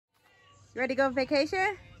You ready to go on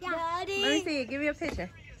vacation? Yeah. Daddy. Let me see. Give me a picture.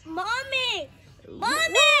 Mommy.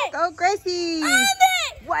 Mommy. Go, Gracie.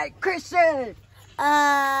 Mommy. White Christian.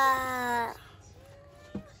 Last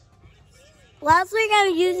week I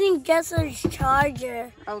was using Jesser's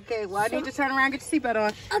charger. Okay, well, I need to turn around and get your seatbelt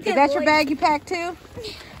on. Okay, Is that your bag you packed too?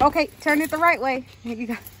 Okay, turn it the right way. You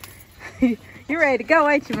got, you're ready to go,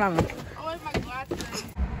 ain't you, Mama?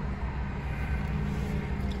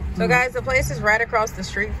 So guys, the place is right across the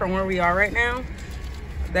street from where we are right now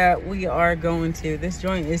that we are going to. This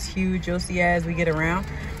joint is huge. You'll see as we get around.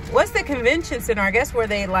 What's the convention center? I guess where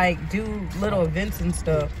they like do little events and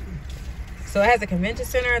stuff. So it has a convention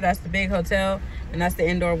center. That's the big hotel. And that's the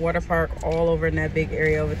indoor water park all over in that big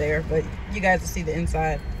area over there. But you guys will see the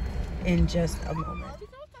inside in just a moment. Are we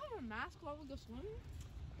supposed to have a mask while we go swimming?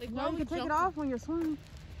 Like, Well, while you we can take it jump? off when you're swimming.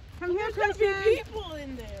 Come here, There's gonna Christian. be people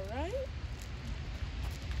in there, right?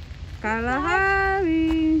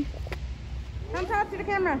 Kalahari. Come talk to the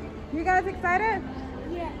camera. You guys excited?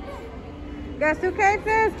 Yeah. Got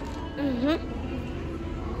suitcases? Mm-hmm.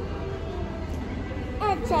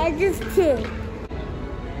 And chargers too.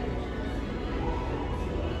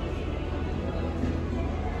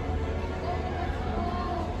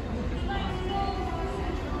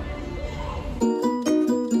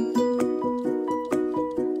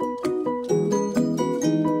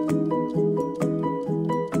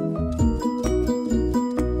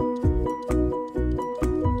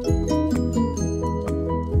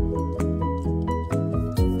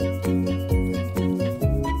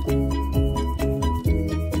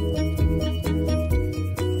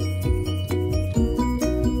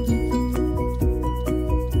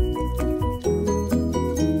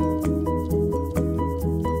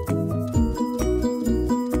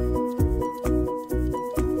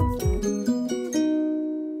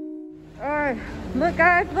 Look,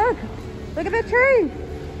 guys, look. Look at the tree.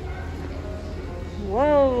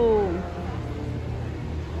 Whoa.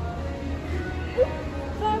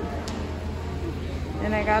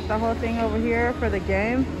 And I got the whole thing over here for the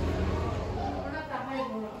game.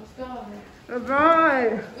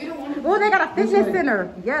 Right. Oh, they got a fitness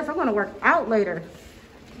center. Yes, I'm going to work out later.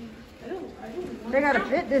 They got a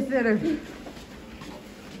fitness center.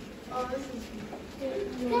 Oh, this is...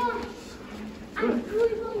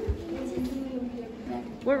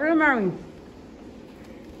 What room are we?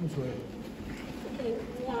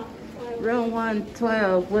 Room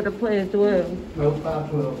 112. What the place 12? No,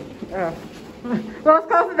 512. Oh. Well, it's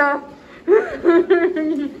close enough.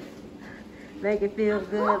 Make it feel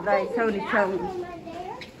good like Tony told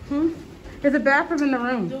me. There's a bathroom in the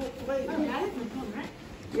room.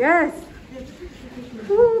 Yes.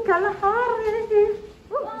 Ooh, Kalahari.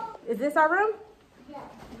 Is this our room? Yeah.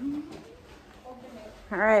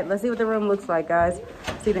 All right, let's see what the room looks like, guys.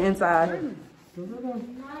 See the inside.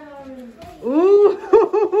 Ooh.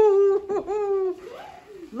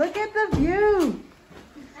 Look at the view.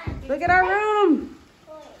 Look at our room.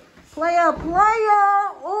 Playa, playa.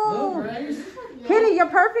 Ooh. Kitty, your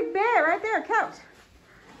perfect bed right there, couch.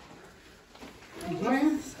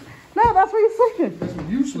 No, that's where you're sleeping. That's where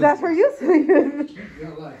you sleep. That's where you sleeping.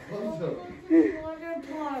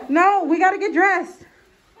 No, we gotta get dressed.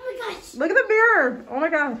 Oh my gosh. Look at the mirror. Oh my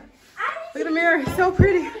God. Look at the mirror. It's so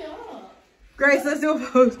pretty. Grace, let's do a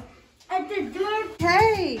pose. At the door.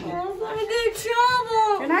 Hey. I'm gonna get in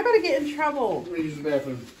trouble. You're not gonna get in trouble. Let me use the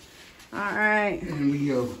bathroom. All right. And we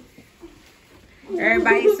go.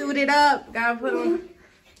 Everybody suited up. Gotta put on.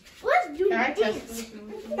 Let's do Can I this. test this?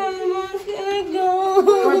 I'm gonna go.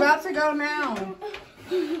 We're about to go now.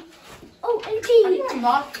 Oh, and How do you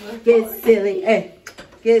unlock this? Get silly. Hey.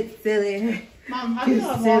 Get silly. Mom, how do you Get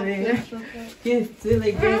unlock silly. this real quick? Get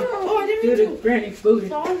silly. Get. Oh, I didn't Do the granny booty.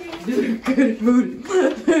 Sorry. Do the granny booty.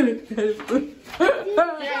 Do the granny booty.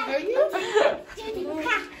 Yeah, are you?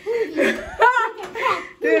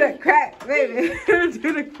 Do the crack, baby.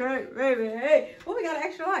 Do the crack, baby. Hey. Oh, we got an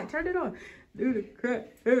extra light. Turn it on. Do the crack,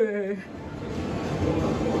 baby.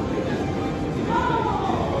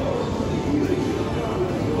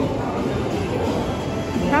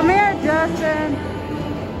 Come here, Justin.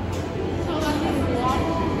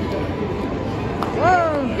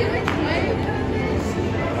 Whoa.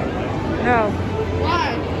 No. Why?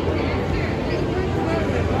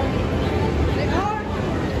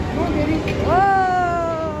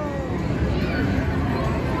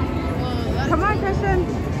 Whoa. Come on, Christian.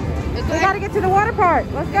 We gotta get to the water park.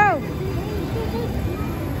 Let's go.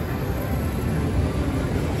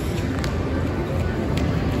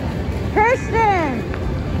 Christian.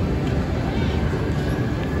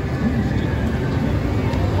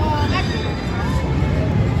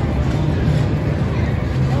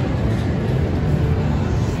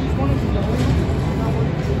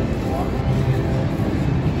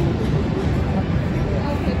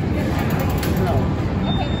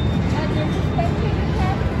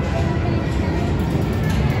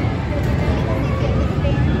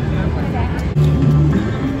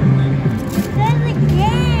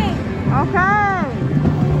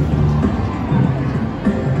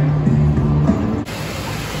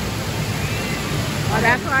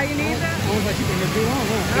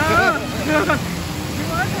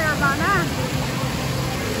 don't care about that.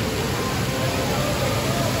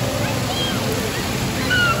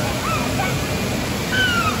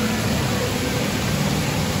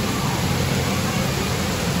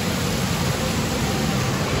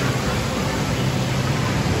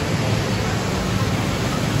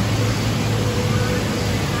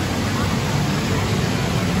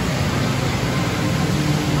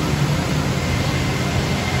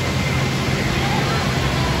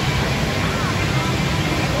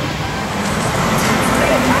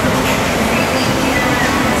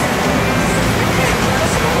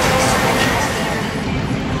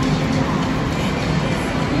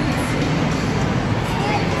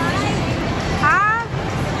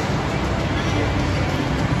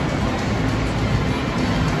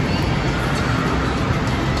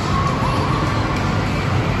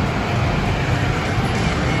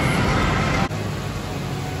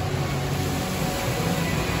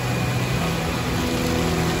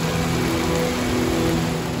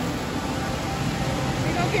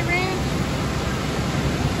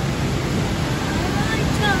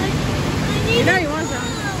 You know you want some.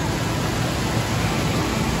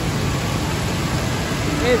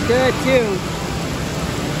 It's good too.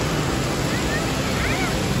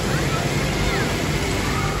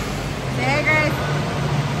 Hey Grace,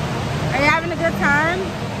 are you having a good time?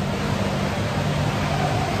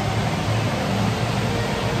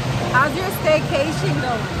 How's your staycation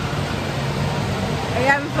going? Are you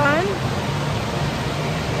having fun?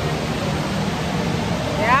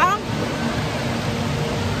 Yeah?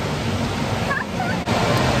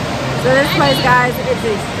 So this place, guys, it's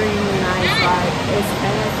extremely nice. Like, it's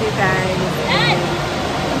fancy things.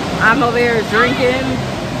 I'm over here drinking.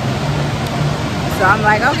 So I'm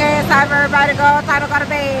like, okay, it's time for everybody to go. It's time to go to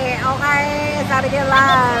bed. Okay, it's time to get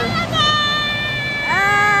live.